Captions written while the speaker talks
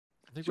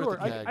I think we're Sure,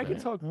 at the CAG, I can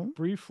right? talk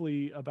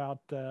briefly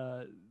about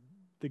the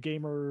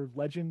Gamer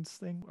Legends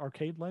thing,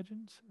 Arcade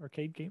Legends,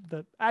 arcade game,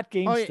 the Oh,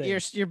 AtGames yeah,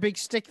 thing, your big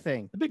stick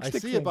thing. the big I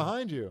stick see it thing,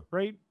 behind you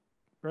right,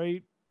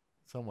 right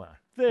somewhere.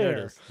 There it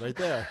there. is, right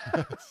there.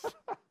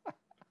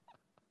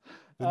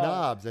 The Uh,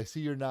 knobs. I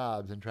see your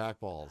knobs and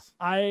trackballs.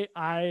 I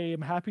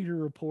am happy to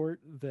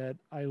report that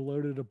I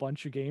loaded a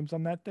bunch of games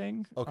on that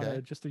thing on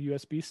Okay. just a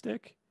USB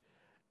stick,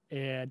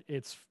 and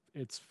it's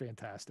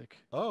fantastic.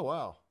 Oh,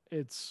 wow.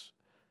 It's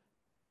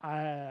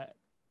I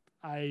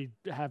I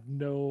have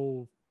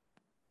no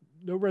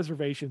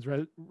reservations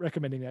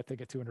recommending that thing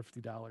at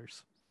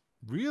 $250.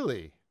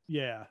 Really?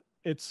 Yeah,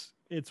 it's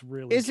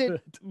really Is it?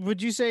 good.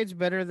 Would you say it's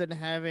better than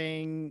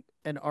having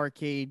an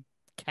arcade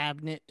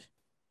cabinet?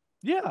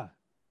 Yeah,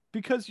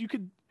 because you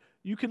can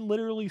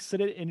literally sit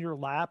it in your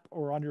lap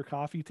or on your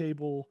coffee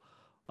table.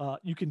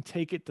 You can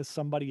take it to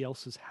somebody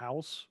else's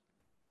house.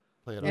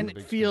 Play it on And the it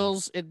big screen.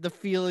 feels the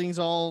feelings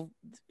all.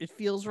 It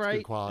feels It's good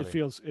right. quality.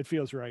 It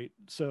feels right.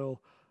 So,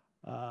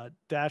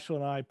 Dashel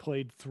and I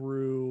played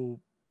through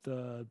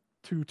the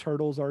two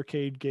Turtles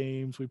arcade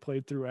games. We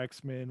played through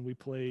X-Men. We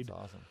It's played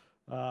awesome.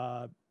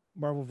 uh,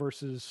 Marvel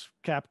versus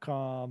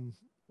Capcom.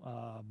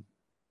 Um,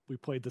 we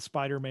played the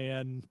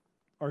Spider-Man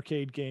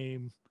arcade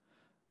game.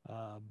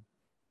 Um,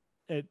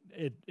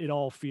 it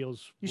all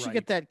feels You should right.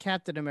 get that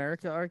Captain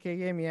America arcade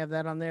game. You have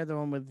that on there, the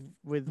one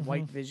with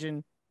White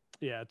Vision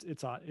Yeah,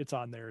 it's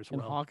on there as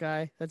and well.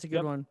 Hawkeye. That's a good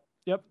Yep. one.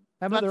 Yep.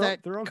 How No, about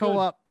that they're all good.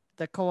 co-op?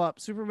 That co-op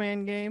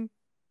Superman game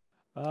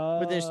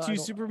where there's I two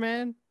don't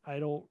Superman. I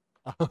don't.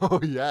 Oh,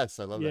 yes.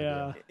 I love that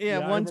Yeah, game. Yeah,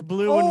 yeah. I one's remember.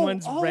 blue and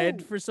one's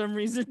red for some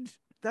reason.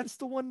 That's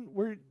the one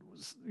where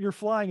you're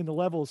flying in the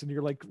levels and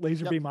you're like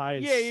laser beam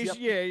eyes. Yeah, Yep.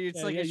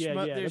 it's like a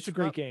shmup. Yeah. There's That's a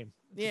great shmup. game.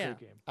 It's a Yeah, great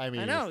game. I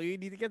mean, I know. You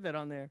need to get that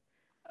on there.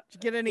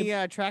 Did you get any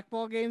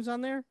trackball games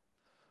on there?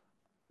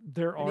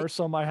 There Any- are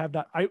some I have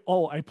not.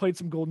 I played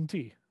some Golden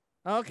Tee.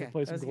 Oh, I okay.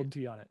 played some That's Golden good.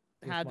 Tee on it.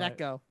 How'd that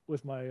go?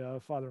 With my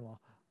father-in-law?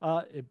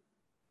 It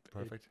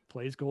perfect.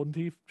 plays Golden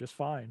Tee just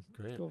fine.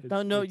 Great. Cool.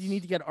 It's- No, it's- you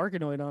need to get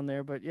Arkanoid on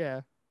there, but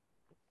yeah.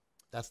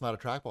 That's not a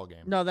trackball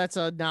game. No, that's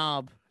a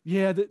knob.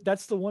 Yeah,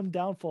 that's the one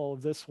downfall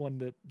of this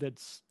one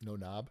that's No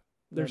knob.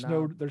 there's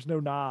knob. there's no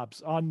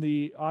knobs on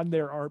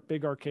their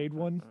big arcade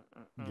one.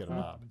 You get a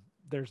knob.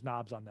 There's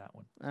knobs on that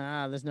one.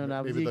 There's no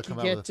knob. Maybe You they'll could come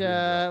out with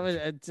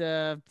a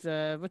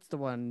get what's the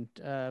one?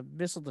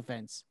 Missile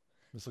defense.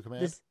 Missile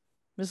command.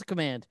 Missile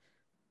command.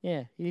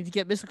 Yeah, you need to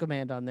get missile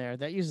command on there.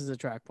 That uses a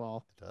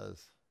trackball. It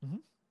does. Mhm.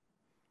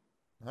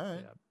 All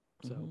right.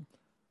 Yeah. So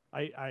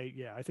I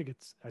think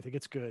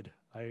it's good.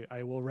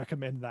 I will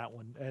recommend that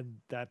one,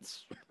 and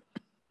that's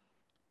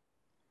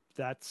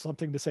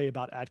something to say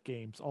about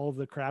AtGames. All of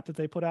the crap that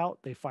they put out,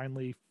 they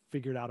finally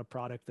figured out a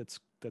product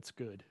that's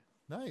good.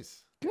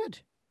 Nice. Good.